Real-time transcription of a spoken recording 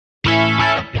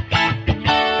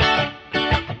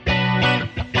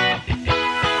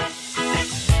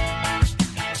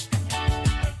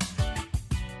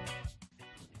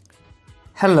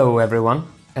Hello everyone,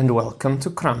 and welcome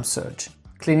to CRAMsurg,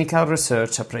 Clinical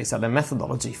Research Appraisal and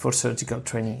Methodology for Surgical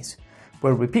Trainees,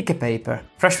 where we pick a paper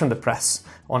fresh from the press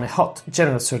on a hot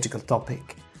general surgical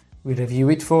topic. We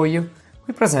review it for you,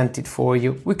 we present it for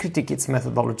you, we critique its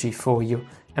methodology for you,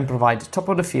 and provide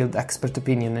top-of-the-field expert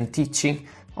opinion and teaching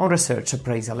on research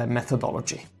appraisal and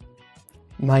methodology.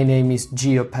 My name is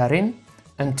Gio Perrin,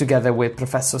 and together with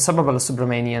Professor Sababala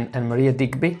Subramanian and Maria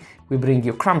Digby, we bring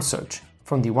you CRAMsurg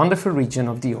from the wonderful region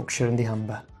of the Yorkshire and the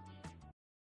Humber.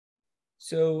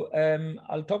 So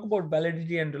I'll talk about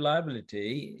validity and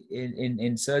reliability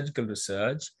in surgical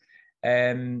research.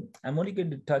 I'm only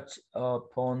going to touch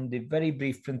upon the very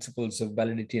brief principles of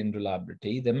validity and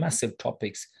reliability, the massive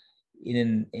topics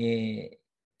in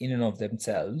and of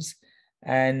themselves.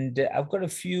 And I've got a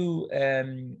few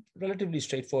relatively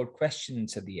straightforward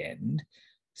questions at the end.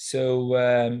 So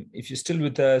if you're still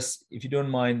with us, if you don't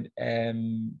mind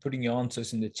putting your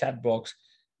answers in the chat box,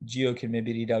 Gio can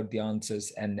maybe read out the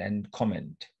answers and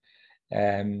comment.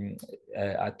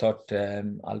 I thought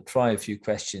I'll try a few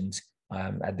questions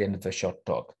at the end of the short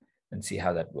talk and see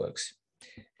how that works.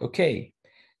 Okay,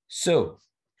 so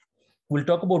we'll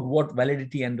talk about what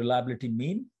validity and reliability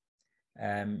mean.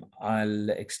 I'll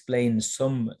explain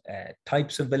some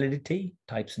types of validity,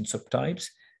 types and subtypes,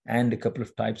 and a couple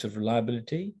of types of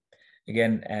reliability.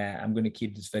 Again, I'm going to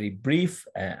keep this very brief.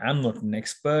 I'm not an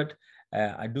expert.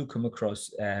 I do come across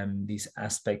these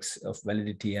aspects of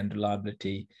validity and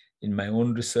reliability in my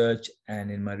own research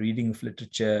and in my reading of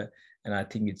literature. And I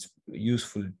think it's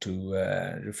useful to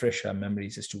refresh our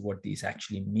memories as to what these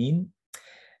actually mean,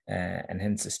 and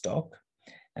hence this talk.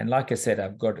 And like I said,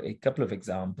 I've got a couple of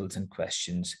examples and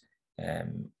questions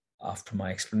after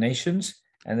my explanations,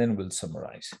 and then we'll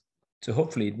summarize. So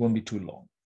hopefully it won't be too long.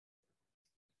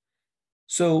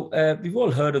 So we've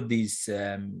all heard of these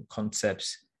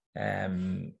concepts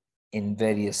in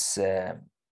various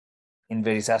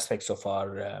aspects of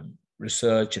our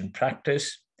research and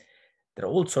practice. There are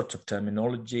all sorts of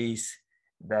terminologies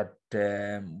that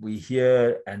we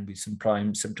hear and we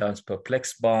sometimes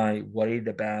perplexed by, worried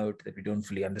about, that we don't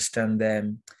fully understand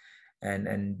them.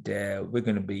 And we're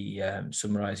going to be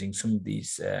summarizing some of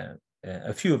these,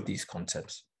 a few of these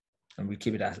concepts. And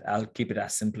I'll keep it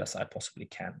as simple as I possibly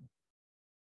can.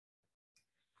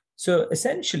 So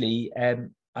essentially,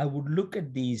 I would look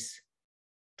at these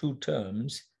two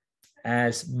terms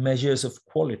as measures of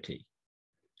quality.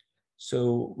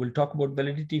 So we'll talk about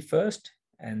validity first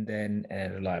and then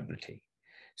reliability.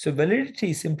 So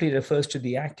validity simply refers to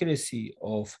the accuracy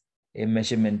of a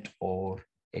measurement or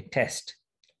a test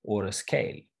or a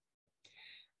scale.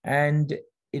 And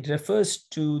it refers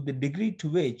to the degree to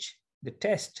which the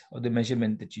test or the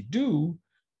measurement that you do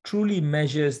truly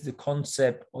measures the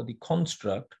concept or the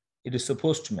construct it is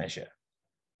supposed to measure.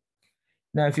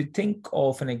 Now, if you think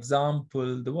of an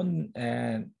example, the one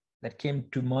that came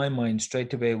to my mind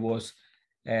straight away was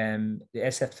the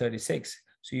SF-36.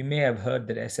 So you may have heard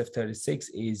that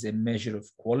SF-36 is a measure of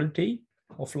quality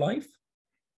of life,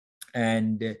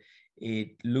 and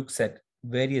it looks at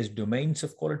various domains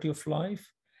of quality of life,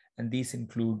 and these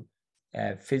include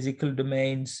physical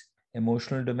domains,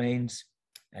 emotional domains,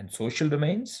 and social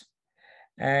domains.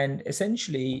 And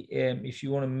essentially, if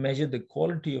you want to measure the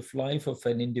quality of life of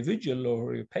an individual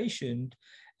or a patient,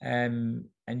 and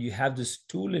you have this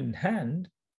tool in hand,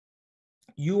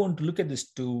 you want to look at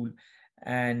this tool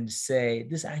and say,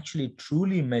 this actually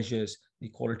truly measures the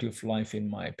quality of life in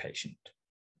my patient.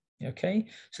 Okay,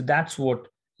 so that's what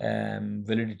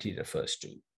validity refers to.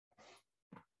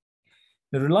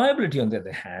 The reliability, on the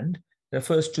other hand,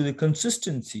 refers to the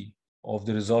consistency of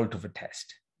the result of a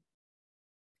test.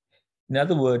 In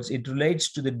other words, it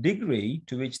relates to the degree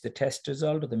to which the test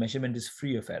result or the measurement is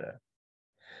free of error.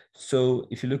 So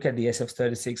if you look at the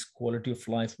SF-36 quality of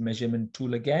life measurement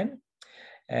tool again,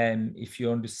 if you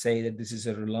want to say that this is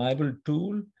a reliable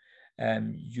tool,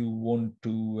 you want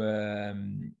to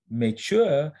make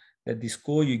sure that the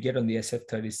score you get on the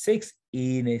SF-36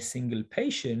 in a single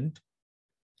patient,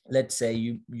 let's say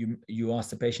you ask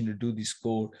the patient to do the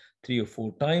score 3 or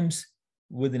 4 times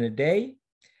within a day,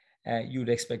 you'd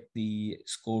expect the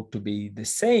score to be the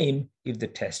same if the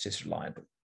test is reliable.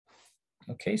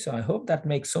 Okay, so I hope that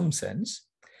makes some sense.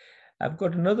 I've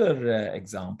got another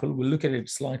example. We'll look at it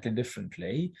slightly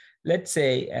differently. Let's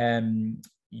say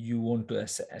you want to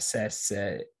assess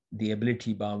the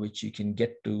ability by which you can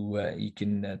get to, you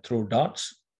can throw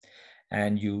darts,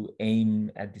 and you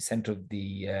aim at the center of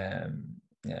the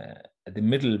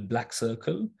middle black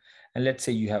circle. And let's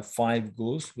say you have 5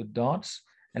 goes with darts,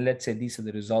 and let's say these are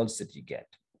the results that you get.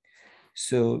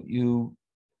 So you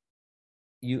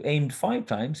aimed 5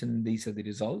 times, and these are the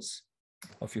results.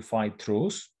 of your 5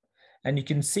 throws. And you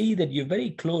can see that you're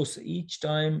very close each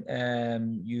time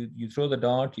you throw the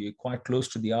dart, you're quite close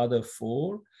to the other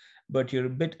 4, but you're a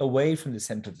bit away from the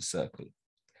center of the circle.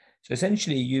 So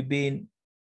essentially, you've been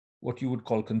what you would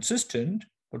call consistent,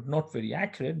 but not very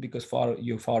accurate because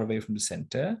you're far away from the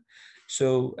center.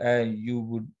 So you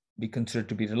would be considered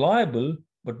to be reliable,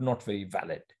 but not very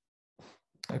valid.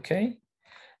 Okay.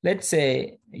 Let's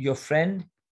say your friend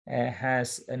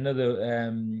has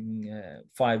another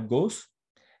 5 goes,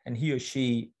 and he or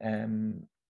she,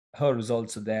 her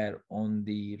results are there on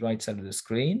the right side of the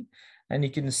screen. And you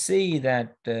can see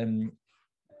that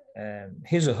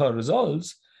his or her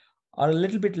results are a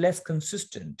little bit less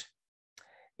consistent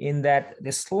in that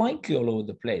they're slightly all over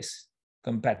the place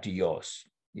compared to yours.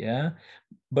 Yeah,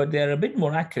 but they're a bit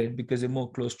more accurate because they're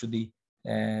more close to the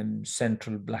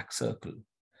central black circle.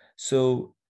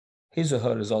 So his or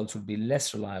her results would be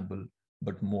less reliable,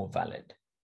 but more valid.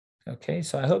 Okay,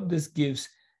 so I hope this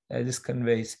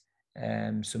conveys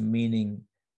some meaning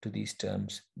to these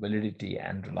terms, validity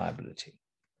and reliability.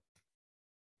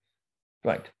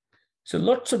 Right, so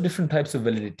lots of different types of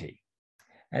validity.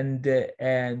 And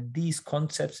these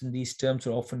concepts and these terms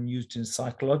are often used in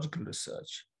psychological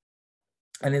research.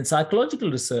 And in psychological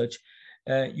research,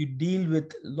 you deal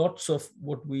with lots of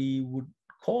what we would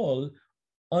call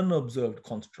unobserved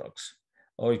constructs,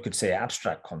 or you could say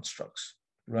abstract constructs,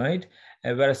 right?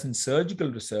 Whereas in surgical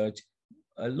research,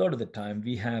 a lot of the time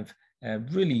we have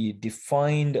really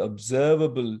defined,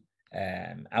 observable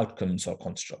outcomes or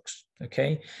constructs,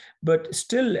 okay? But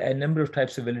still, a number of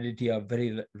types of validity are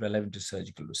very relevant to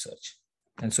surgical research.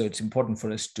 And so it's important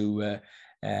for us to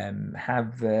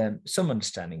have some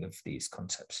understanding of these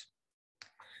concepts.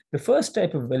 The first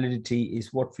type of validity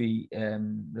is what we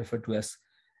refer to as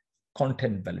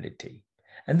content validity.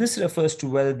 And this refers to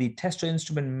whether the test or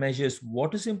instrument measures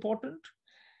what is important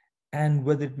and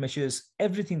whether it measures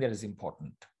everything that is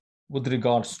important with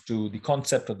regards to the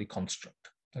concept or the construct.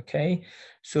 Okay,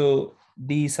 so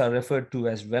these are referred to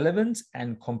as relevance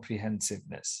and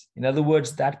comprehensiveness. In other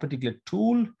words, that particular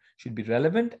tool should be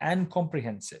relevant and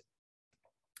comprehensive.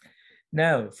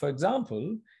 Now, for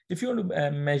example, if you want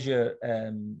to measure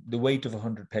the weight of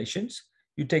 100 patients,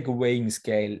 you take a weighing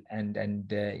scale, and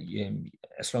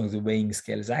as long as the weighing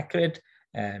scale is accurate,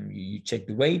 you check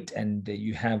the weight, and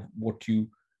you have what you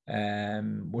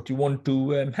want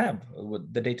to have,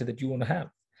 the data that you want to have.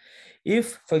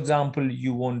 If, for example,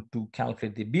 you want to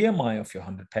calculate the BMI of your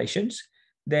 100 patients,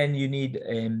 then you need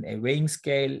a weighing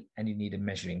scale and you need a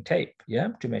measuring tape, yeah,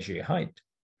 to measure your height.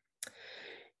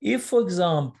 If, for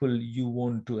example, you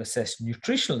want to assess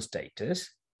nutritional status,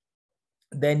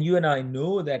 then you and I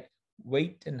know that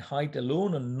weight and height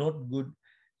alone are not good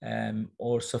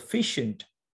or sufficient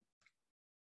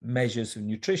measures of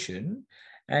nutrition,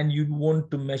 and you want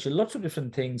to measure lots of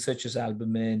different things such as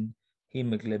albumin,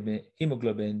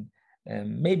 hemoglobin,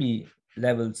 maybe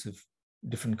levels of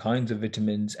different kinds of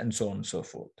vitamins, and so on and so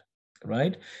forth,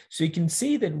 right? So you can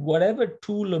see that whatever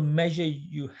tool or measure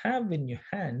you have in your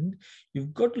hand,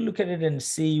 you've got to look at it and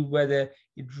see whether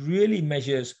it really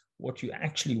measures what you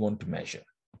actually want to measure.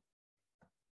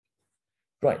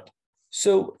 Right.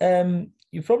 So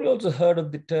you've probably also heard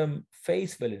of the term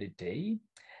face validity.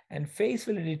 And face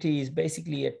validity is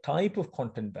basically a type of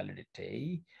content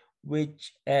validity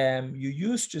which you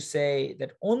use to say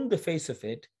that on the face of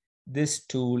it, this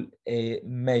tool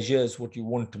measures what you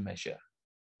want to measure.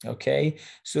 Okay,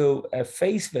 so a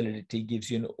face validity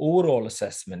gives you an overall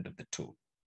assessment of the tool.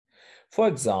 For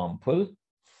example,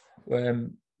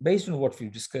 based on what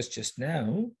we've discussed just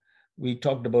now, we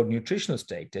talked about nutritional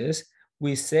status.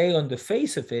 We say on the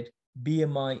face of it,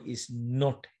 BMI is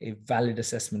not a valid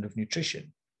assessment of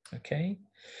nutrition. Okay,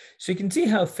 so you can see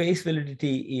how face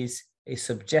validity is a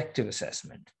subjective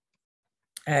assessment.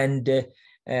 And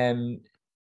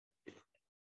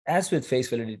as with face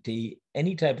validity,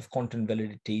 any type of content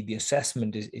validity, the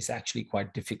assessment is actually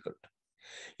quite difficult.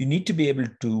 You need to be able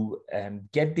to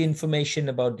get the information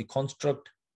about the construct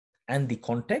and the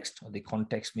context, or the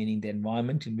context meaning the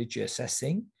environment in which you're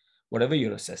assessing, whatever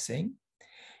you're assessing.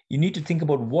 You need to think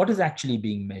about what is actually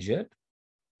being measured.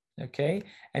 Okay,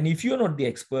 and if you're not the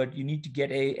expert, you need to get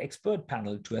an expert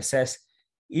panel to assess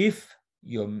if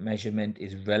your measurement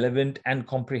is relevant and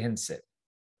comprehensive.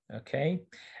 Okay,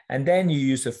 and then you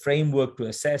use a framework to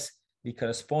assess the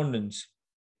correspondence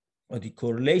or the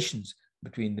correlations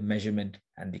between the measurement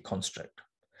and the construct.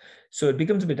 So it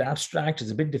becomes a bit abstract,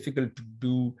 it's a bit difficult to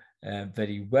do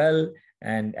very well.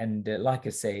 And like I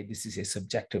say, this is a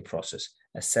subjective process,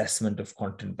 assessment of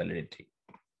content validity.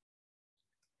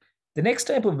 The next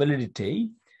type of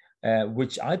validity,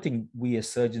 which I think we as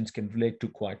surgeons can relate to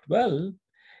quite well,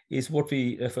 is what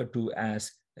we refer to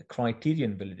as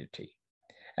criterion validity.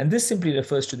 And this simply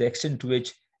refers to the extent to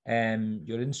which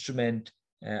your instrument,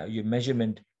 your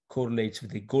measurement correlates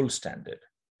with the gold standard.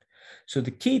 So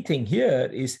the key thing here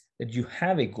is that you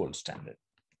have a gold standard.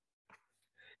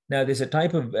 Now, there's a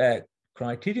type of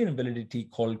criterion validity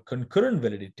called concurrent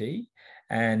validity.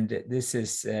 And this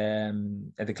is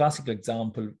the classical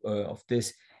example of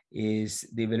this is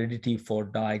the validity for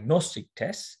diagnostic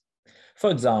tests.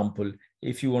 For example,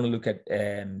 if you want to look at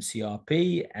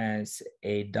CRP as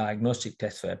a diagnostic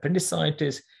test for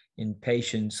appendicitis in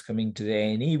patients coming to the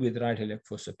A&E with right iliac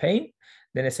fossa pain,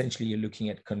 then essentially you're looking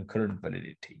at concurrent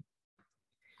validity.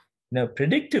 Now,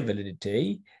 predictive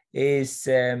validity is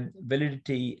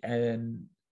validity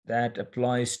that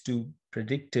applies to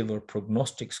predictive or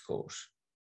prognostic scores.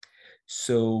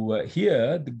 So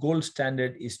here, the gold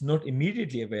standard is not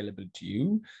immediately available to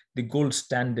you. The gold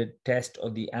standard test or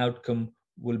the outcome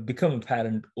will become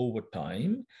apparent over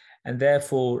time. And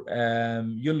therefore,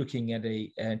 you're looking at a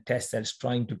test that's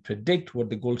trying to predict what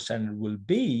the gold standard will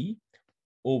be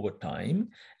over time.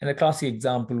 And a classic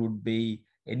example would be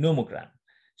a nomogram.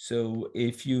 So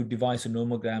if you devise a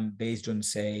nomogram based on,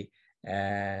 say,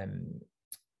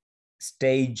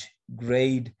 stage,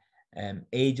 grade,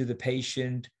 age of the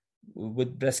patient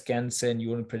with breast cancer, and you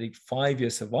want to predict 5-year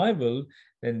survival,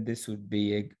 then this would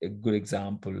be a good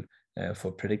example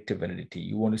for predictive validity.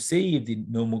 You want to see if the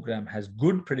nomogram has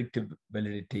good predictive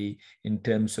validity in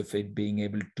terms of it being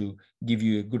able to give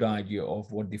you a good idea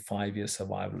of what the 5-year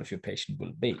survival of your patient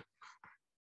will be.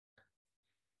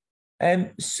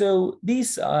 And so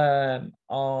these are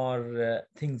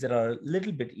things that are a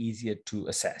little bit easier to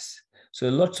assess. So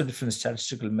lots of different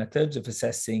statistical methods of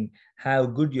assessing how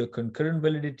good your concurrent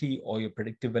validity or your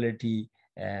predictive validity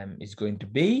is going to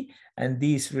be. And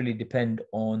these really depend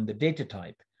on the data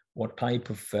type, what type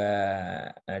of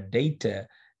data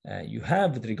you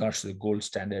have with regards to the gold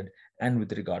standard and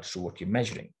with regards to what you're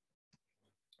measuring.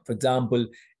 For example,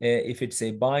 if it's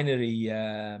a binary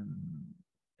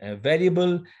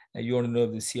variable, you want to know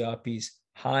if the CRP is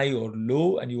high or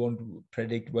low, and you want to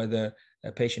predict whether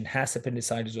a patient has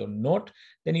appendicitis or not,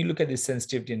 then you look at the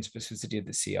sensitivity and specificity of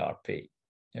the CRP.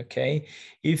 Okay,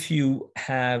 if you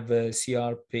have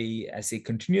CRP as a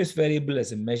continuous variable,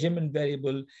 as a measurement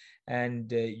variable,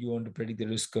 and you want to predict the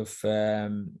risk of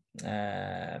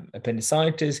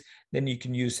appendicitis, then you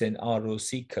can use an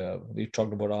ROC curve. We've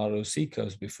talked about ROC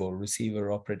curves before,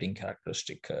 receiver operating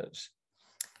characteristic curves.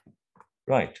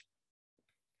 Right.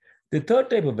 The third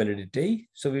type of validity,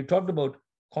 so we've talked about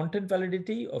content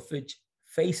validity, of which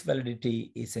face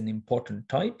validity is an important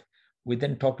type. We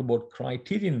then talked about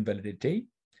criterion validity,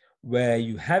 where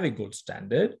you have a gold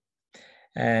standard,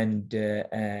 and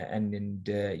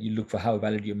you look for how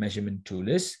valid your measurement tool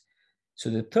is. So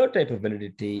the third type of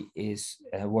validity is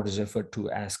what is referred to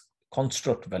as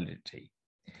construct validity.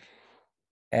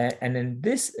 And then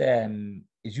this is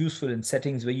useful in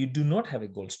settings where you do not have a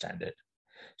gold standard.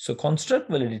 So construct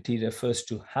validity refers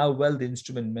to how well the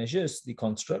instrument measures the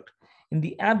construct in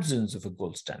the absence of a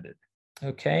gold standard.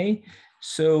 Okay,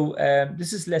 so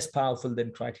this is less powerful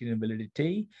than criterion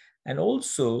validity. And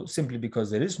also, simply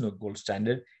because there is no gold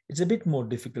standard, it's a bit more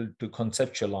difficult to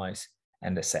conceptualize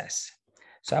and assess.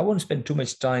 So I won't spend too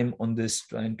much time on this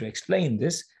trying to explain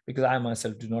this, because I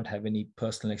myself do not have any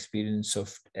personal experience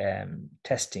of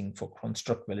testing for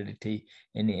construct validity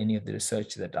in any of the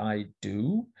research that I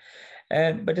do.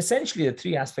 But essentially, there are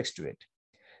three aspects to it.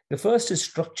 The first is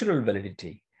structural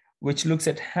validity, which looks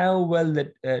at how well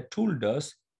that tool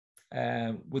does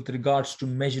with regards to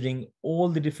measuring all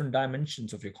the different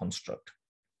dimensions of your construct.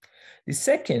 The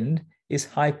second is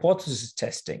hypothesis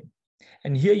testing.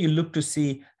 And here you look to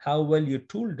see how well your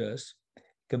tool does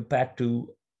compared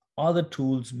to other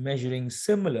tools measuring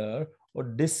similar or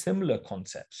dissimilar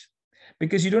concepts.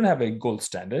 Because you don't have a gold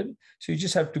standard, so you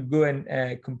just have to go and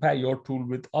compare your tool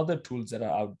with other tools that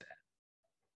are out there.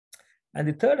 And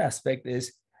the third aspect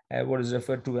is what is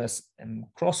referred to as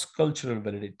cross-cultural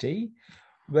validity,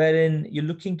 wherein you're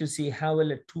looking to see how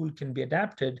well a tool can be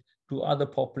adapted to other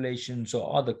populations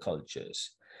or other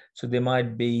cultures. So there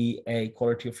might be a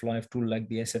quality of life tool like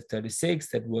the SF36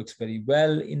 that works very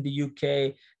well in the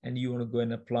UK, and you want to go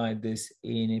and apply this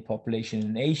in a population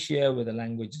in Asia where the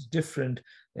language is different,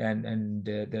 and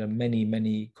there are many,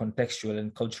 many contextual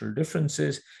and cultural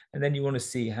differences. And then you want to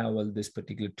see how well this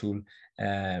particular tool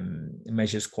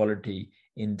measures quality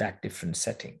in that different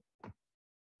setting.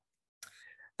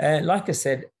 Like I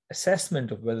said,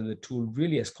 assessment of whether the tool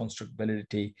really has construct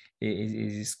validity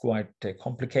is quite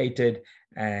complicated,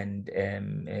 and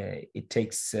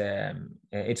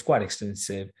it's quite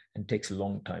extensive and takes a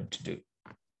long time to do.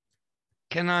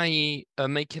 Can I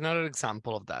make another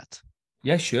example of that?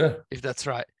 Yeah, sure. If that's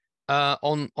right.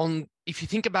 If you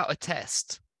think about a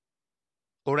test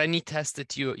or any test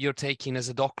that you're taking as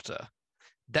a doctor,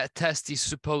 that test is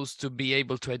supposed to be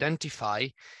able to identify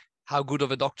how good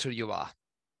of a doctor you are,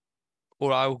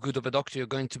 or how good of a doctor you're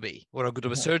going to be, or how good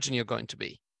of a surgeon you're going to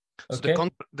be. So Okay.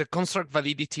 the construct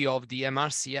validity of the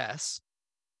MRCS,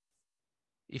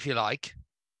 if you like,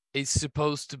 is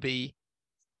supposed to be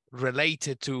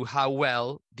related to how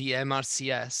well the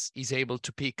MRCS is able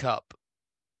to pick up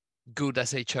good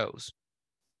SHOs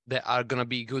that are going to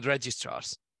be good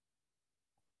registrars.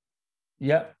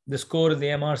 Yeah, the score of the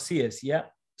MRCS. Yeah.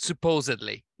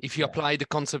 Supposedly, if you apply the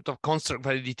concept of construct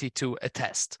validity to a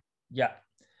test. Yeah.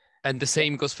 And the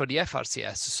same goes for the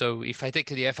FRCS. So if I take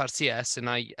the FRCS and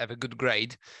I have a good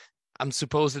grade, I'm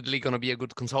supposedly going to be a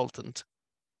good consultant.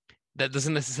 That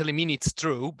doesn't necessarily mean it's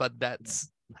true, but that's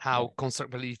how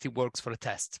construct validity works for a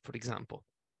test, for example.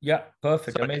 Yeah,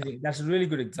 perfect. Amazing. That's a really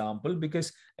good example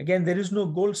because, again, there is no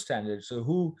gold standard.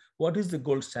 So what is the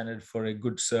gold standard for a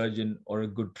good surgeon or a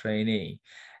good trainee?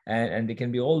 And there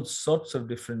can be all sorts of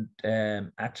different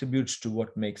attributes to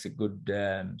what makes a good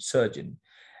surgeon.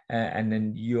 And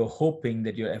then you're hoping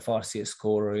that your FRCS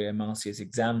score or your MRCS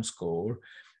exam score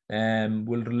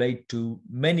will relate to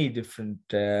many different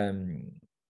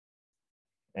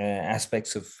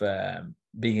aspects of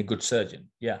being a good surgeon.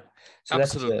 Yeah. So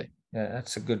Absolutely.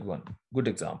 that's a good one. Good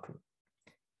example.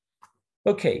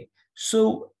 Okay.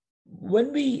 So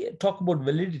when we talk about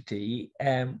validity,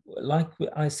 like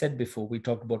I said before, we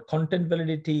talked about content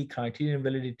validity, criterion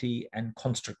validity, and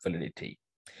construct validity.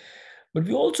 But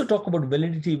we also talk about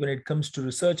validity when it comes to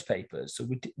research papers. So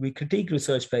we critique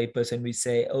research papers and we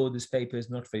say, oh, this paper is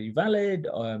not very valid,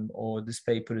 or this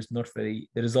paper is not very,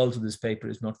 the results of this paper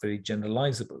is not very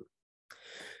generalizable.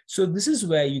 So this is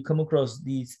where you come across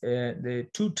these the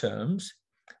two terms,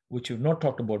 which we've not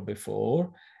talked about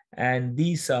before, and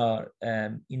these are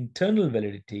internal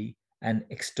validity and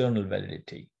external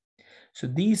validity. So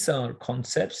these are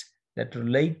concepts that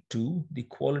relate to the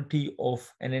quality of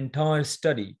an entire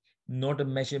study, not a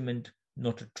measurement,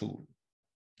 not a tool.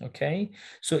 Okay,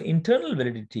 so internal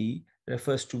validity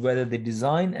refers to whether the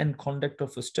design and conduct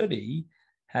of a study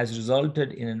has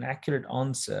resulted in an accurate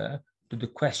answer to the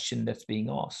question that's being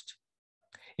asked.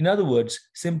 In other words,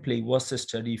 simply, was the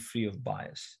study free of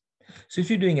bias? So if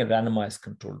you're doing a randomized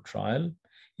controlled trial,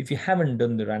 if you haven't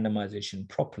done the randomization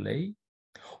properly,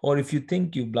 or if you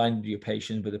think you blinded your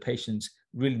patients, but the patients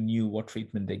really knew what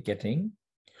treatment they're getting,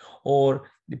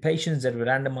 or the patients that were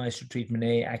randomized to treatment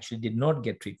A actually did not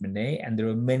get treatment A, and there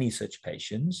were many such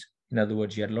patients. In other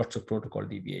words, you had lots of protocol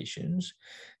deviations.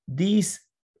 These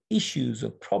issues or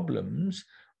problems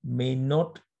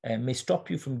may stop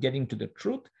you from getting to the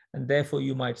truth, and therefore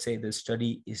you might say the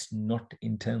study is not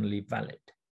internally valid.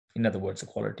 In other words, the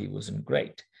quality wasn't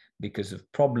great because of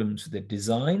problems with the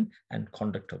design and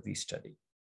conduct of the study.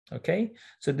 Okay,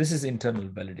 so this is internal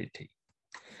validity.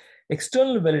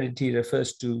 External validity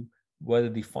refers to whether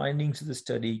the findings of the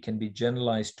study can be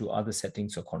generalized to other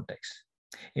settings or contexts.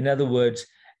 In other words,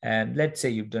 let's say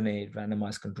you've done a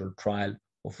randomized controlled trial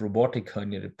of robotic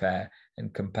hernia repair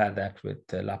and compare that with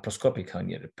laparoscopic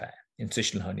hernia repair,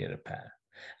 incisional hernia repair.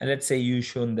 And let's say you've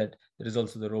shown that the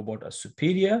results of the robot are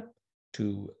superior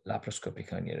to laparoscopic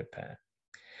hernia repair.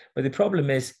 But the problem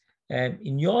is,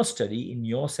 in your study, in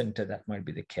your center, that might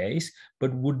be the case,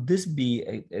 but would this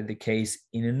be the case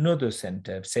in another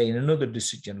center, say in another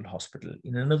district general hospital,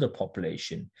 in another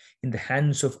population, in the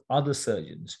hands of other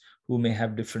surgeons who may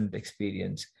have different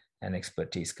experience and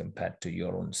expertise compared to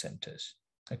your own centers?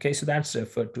 Okay, so that's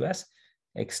referred to as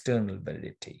external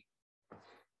validity.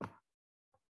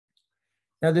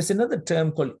 Now, there's another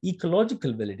term called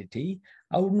ecological validity.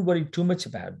 I wouldn't worry too much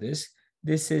about this.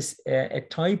 This is a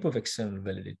type of external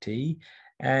validity,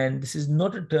 and this is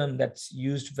not a term that's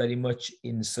used very much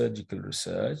in surgical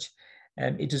research.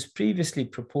 And it was previously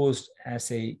proposed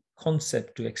as a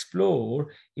concept to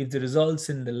explore if the results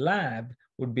in the lab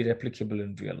would be replicable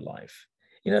in real life.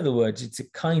 In other words, it's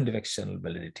a kind of external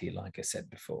validity, like I said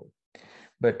before,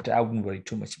 but I wouldn't worry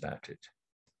too much about it.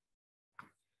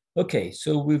 Okay,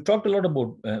 so we've talked a lot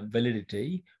about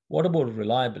validity. What about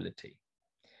reliability?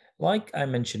 Like I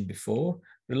mentioned before,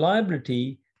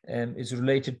 reliability is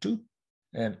related to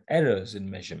errors in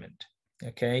measurement.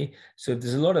 Okay, so if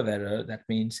there's a lot of error, that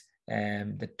means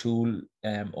the tool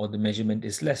or the measurement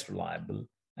is less reliable,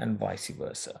 and vice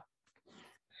versa.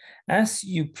 As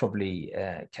you probably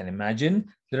can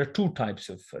imagine, there are two types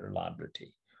of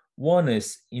reliability. One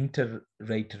is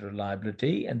inter-rater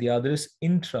reliability, and the other is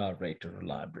intra-rater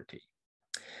reliability.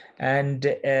 And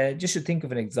just to think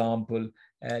of an example,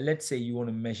 let's say you want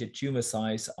to measure tumor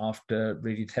size after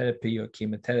radiotherapy or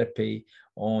chemotherapy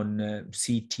on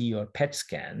CT or PET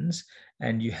scans,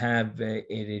 and you have a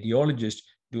radiologist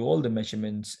do all the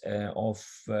measurements of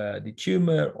the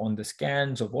tumor on the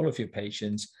scans of all of your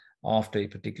patients after a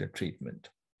particular treatment.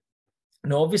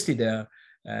 Now, obviously, there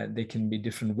can be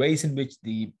different ways in which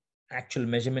the actual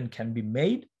measurement can be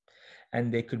made,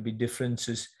 and there could be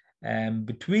differences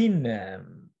between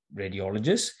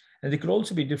radiologists, and there could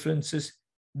also be differences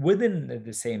within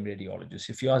the same radiologist.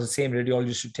 If you ask the same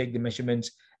radiologist to take the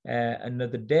measurements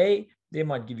another day, they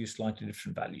might give you slightly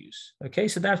different values. Okay,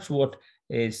 so that's what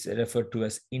is referred to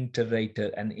as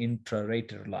inter-rater and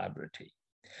intra-rater reliability.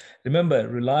 Remember,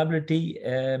 reliability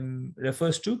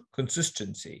refers to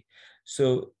consistency.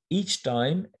 So each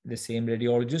time the same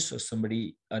radiologist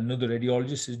or another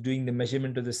radiologist is doing the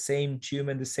measurement of the same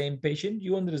tumor in the same patient,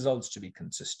 you want the results to be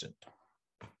consistent.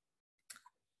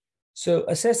 So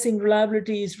assessing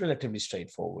reliability is relatively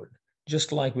straightforward.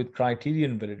 Just like with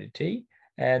criterion validity,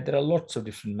 there are lots of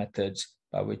different methods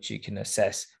by which you can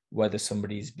assess whether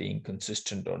somebody is being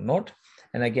consistent or not.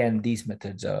 And again, these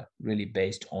methods are really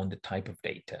based on the type of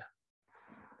data.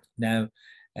 Now,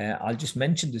 I'll just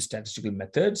mention the statistical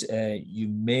methods. You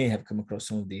may have come across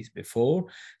some of these before.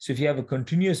 So if you have a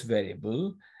continuous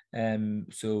variable,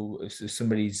 so if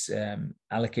somebody's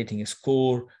allocating a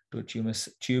score to a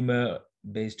tumor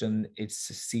based on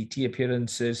its CT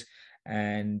appearances,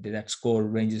 and that score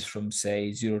ranges from,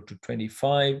 say, 0 to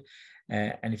 25.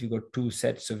 And if you've got two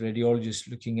sets of radiologists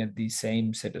looking at the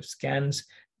same set of scans,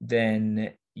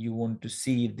 then you want to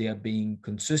see if they are being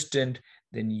consistent.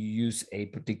 Then you use a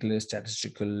particular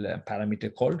statistical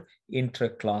parameter called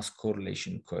intra-class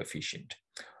correlation coefficient,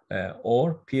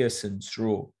 or Pearson's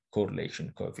Rho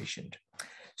correlation coefficient.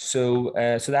 So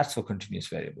that's for continuous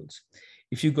variables.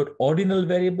 If you've got ordinal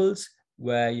variables,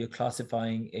 where you're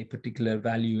classifying a particular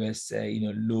value as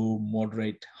low,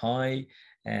 moderate, high,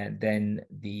 and then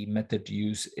the method to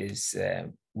use is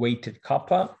weighted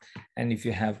kappa. And if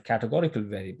you have categorical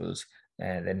variables,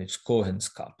 then it's Cohen's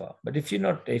kappa. But if you've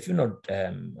not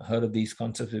heard of these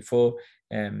concepts before,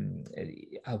 I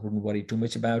wouldn't worry too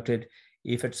much about it.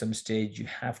 If at some stage you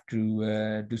have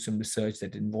to do some research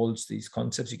that involves these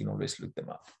concepts, you can always look them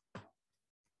up.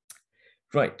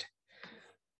 Right.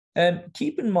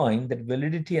 Keep in mind that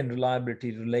validity and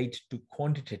reliability relate to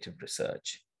quantitative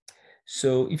research.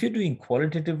 So if you're doing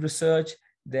qualitative research,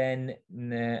 then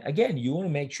again, you want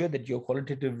to make sure that your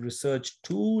qualitative research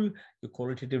tool, your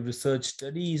qualitative research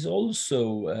study is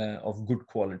also of good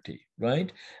quality,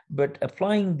 right? But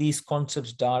applying these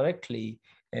concepts directly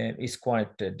is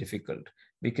quite difficult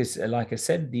because, like I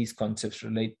said, these concepts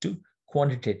relate to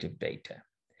quantitative data.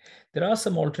 There are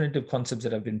some alternative concepts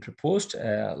that have been proposed,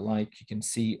 like you can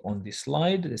see on this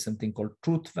slide. There's something called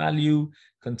truth value,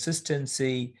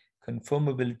 consistency,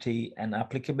 conformability, and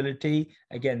applicability.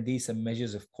 Again, these are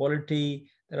measures of quality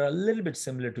that are a little bit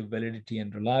similar to validity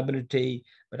and reliability,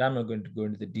 but I'm not going to go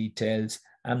into the details.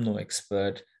 I'm no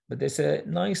expert, but there's a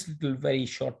nice little, very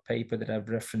short paper that I've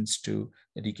referenced to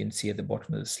that you can see at the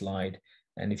bottom of the slide.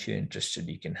 And if you're interested,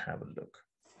 you can have a look.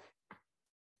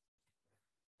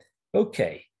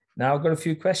 Okay. Now I've got a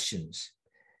few questions.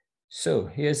 So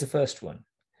here's the first one.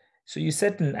 So you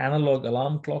set an analog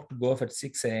alarm clock to go off at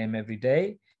 6 a.m. every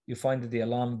day. You find that the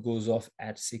alarm goes off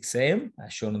at 6 a.m.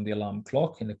 as shown on the alarm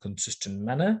clock in a consistent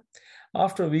manner.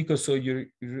 After a week or so, you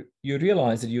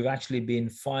realize that you've actually been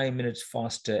 5 minutes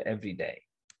faster every day.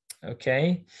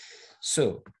 Okay.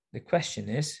 So the question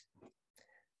is,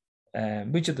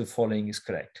 which of the following is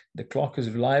correct? The clock is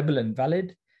reliable and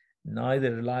valid,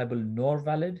 neither reliable nor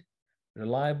valid,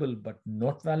 reliable but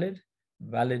not valid,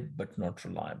 valid but not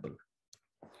reliable.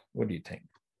 What do you think?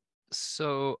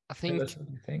 So I think What do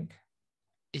you think?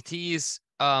 It is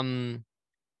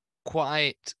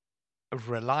quite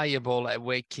reliable at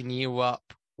waking you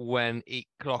up when it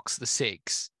clocks the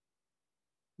 6,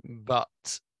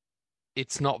 but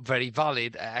it's not very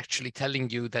valid at actually telling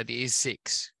you that it is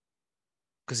 6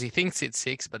 because he thinks it's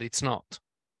 6, but it's not.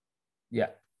 Yeah.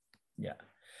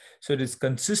 So it is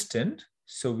consistent.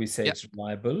 So we say it's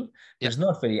reliable, but it's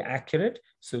not very accurate.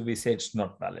 So we say it's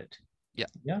not valid.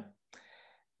 Yeah.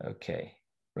 Okay.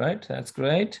 Right. That's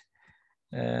great.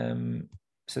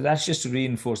 So that's just to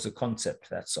reinforce the concept.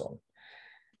 That's all.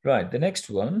 Right. The next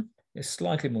one is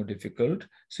slightly more difficult.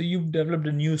 So you've developed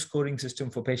a new scoring system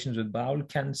for patients with bowel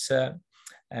cancer,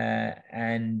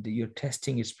 and you're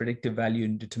testing its predictive value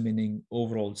in determining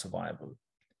overall survival.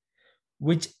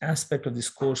 Which aspect of the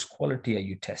score's quality are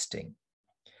you testing?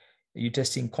 Are you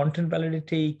testing content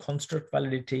validity, construct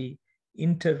validity,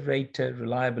 inter-rater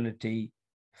reliability,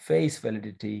 phase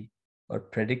validity, or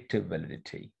predictive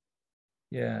validity?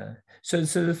 Yeah. So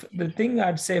the thing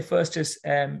I'd say first is,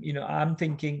 I'm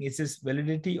thinking, is this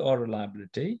validity or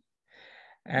reliability?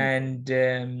 And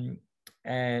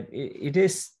it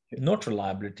is not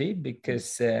reliability,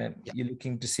 because you're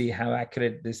looking to see how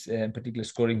accurate this particular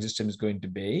scoring system is going to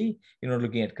be. You're not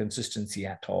looking at consistency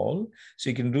at all. So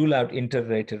you can rule out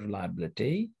inter-rater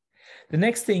reliability. The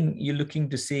next thing you're looking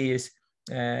to see is,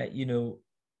 is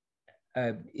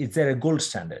there a gold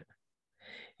standard?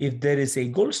 If there is a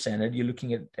gold standard, you're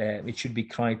looking at, it should be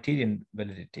criterion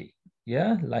validity.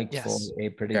 Yeah, like for a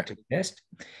predictive test.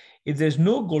 If there's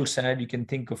no gold standard, you can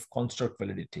think of construct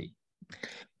validity.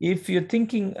 If you're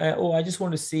thinking, I just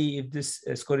want to see if this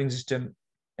scoring system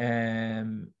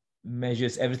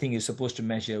measures everything you're supposed to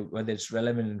measure, whether it's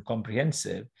relevant and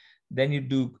comprehensive, then you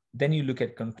look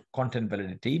at content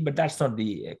validity. But that's not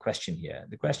the question here.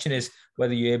 The question is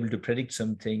whether you're able to predict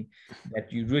something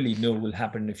that you really know will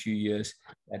happen in a few years,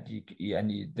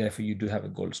 therefore you do have a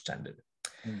gold standard.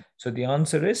 So the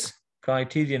answer is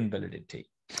criterion validity.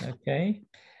 Okay.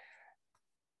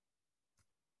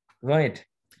 Right.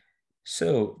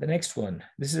 So the next one,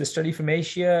 this is a study from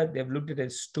Asia. They've looked at a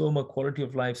stoma quality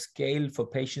of life scale for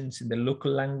patients in the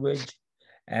local language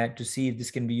to see if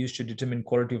this can be used to determine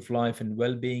quality of life and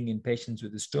well-being in patients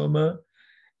with a stoma.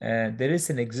 There is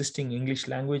an existing English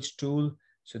language tool.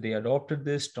 So they adopted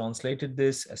this, translated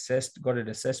this, got it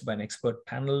assessed by an expert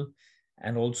panel,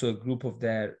 and also a group of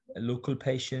their local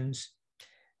patients.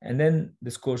 And then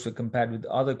the scores were compared with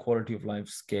other quality of life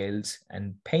scales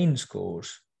and pain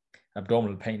scores,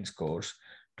 abdominal pain scores,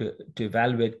 to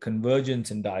evaluate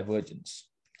convergence and divergence.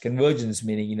 Convergence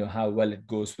meaning, how well it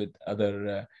goes with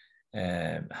other,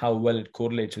 how well it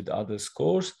correlates with other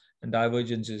scores, and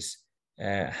divergence is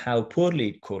how poorly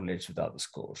it correlates with other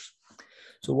scores.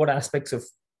 So what aspects of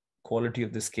quality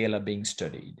of the scale are being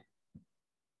studied?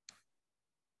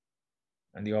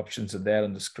 And the options are there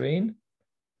on the screen.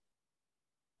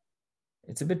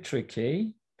 It's a bit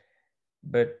tricky,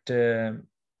 but the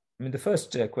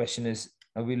first question is,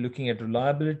 are we looking at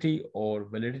reliability or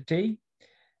validity?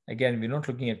 Again, we're not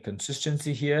looking at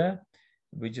consistency here.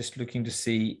 We're just looking to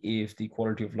see if the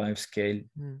quality of life scale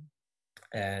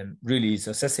really is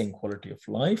assessing quality of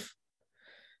life.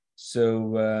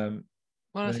 So,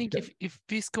 well, I think if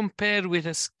this compared with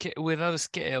other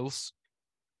scales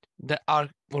that are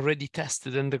already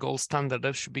tested in the gold standard,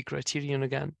 that should be criterion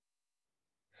again.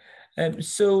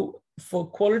 So for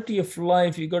quality of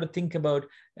life, you got to think about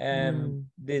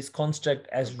this construct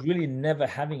as really never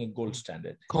having a gold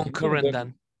standard. Concurrent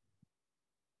then.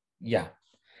 Yeah.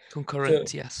 Concurrent,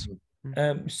 so, yes.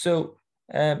 So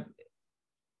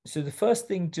the first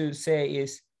thing to say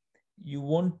is you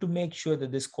want to make sure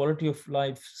that this quality of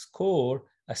life score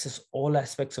assesses all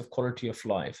aspects of quality of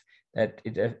life, that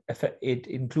it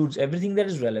includes everything that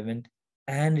is relevant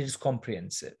and it is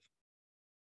comprehensive.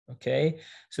 Okay,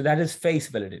 so that is face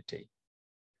validity.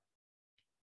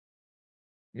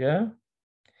 Yeah.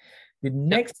 The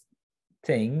next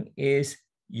thing is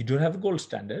you don't have a gold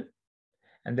standard,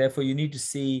 and therefore you need to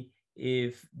see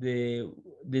if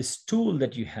this tool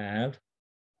that you have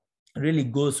really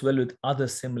goes well with other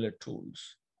similar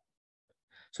tools.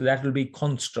 So that will be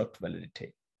construct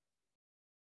validity.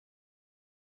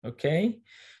 Okay,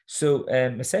 so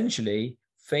essentially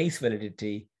face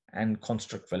validity and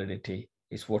construct validity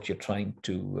is what you're trying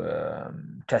to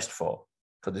test for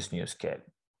this new scale.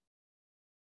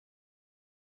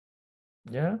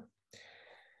 Yeah.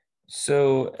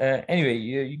 So anyway,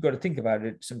 you got to think about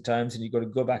it sometimes, and you got to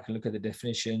go back and look at the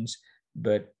definitions.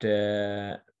 But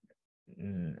I'm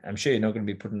sure you're not going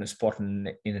to be put in a spot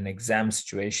in an exam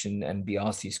situation and be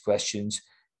asked these questions.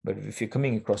 But if you're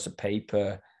coming across a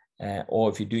paper, or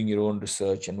if you're doing your own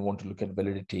research and want to look at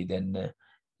validity, then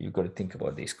you've got to think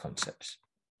about these concepts.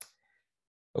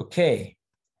 Okay,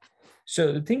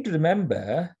 so the thing to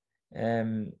remember,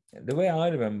 the way I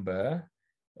remember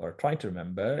or try to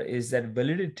remember, is that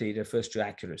validity refers to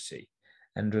accuracy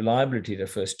and reliability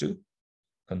refers to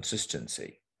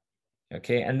consistency.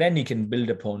 Okay, and then you can build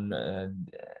upon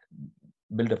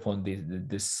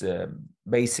this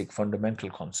basic fundamental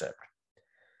concept.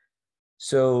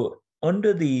 So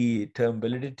under the term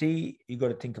validity, you got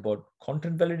to think about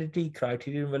content validity,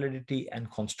 criterion validity, and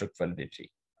construct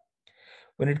validity.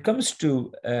 When it comes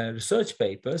to research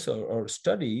papers or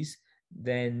studies,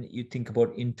 then you think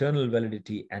about internal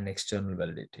validity and external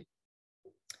validity.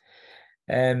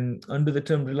 Under the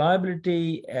term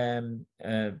reliability,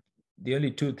 the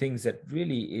only two things that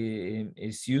really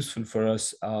is useful for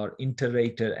us are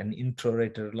inter-rater and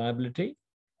intra-rater reliability.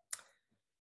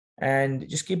 And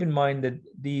just keep in mind that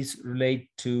these relate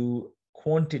to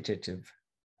quantitative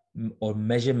or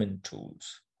measurement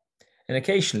tools. And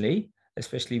occasionally,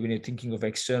 especially when you're thinking of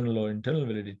external or internal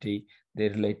validity, they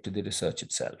relate to the research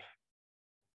itself.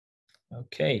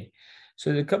 Okay, so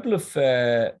there are a couple of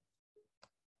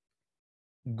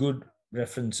good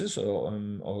references,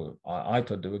 or I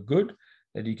thought they were good,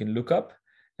 that you can look up.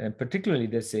 And particularly,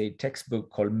 there's a textbook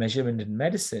called Measurement in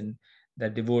Medicine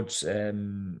that devotes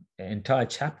entire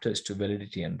chapters to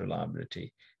validity and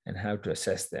reliability and how to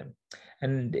assess them.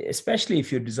 And especially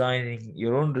if you're designing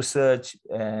your own research,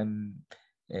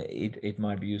 it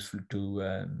might be useful to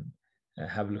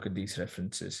have a look at these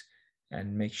references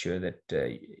and make sure that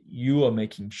you are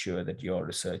making sure that your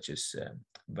research is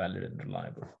valid and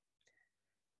reliable.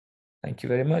 Thank you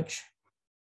very much.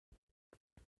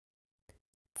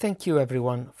 Thank you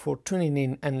everyone for tuning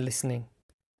in and listening.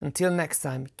 Until next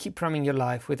time, keep running your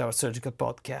life with our surgical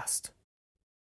podcast.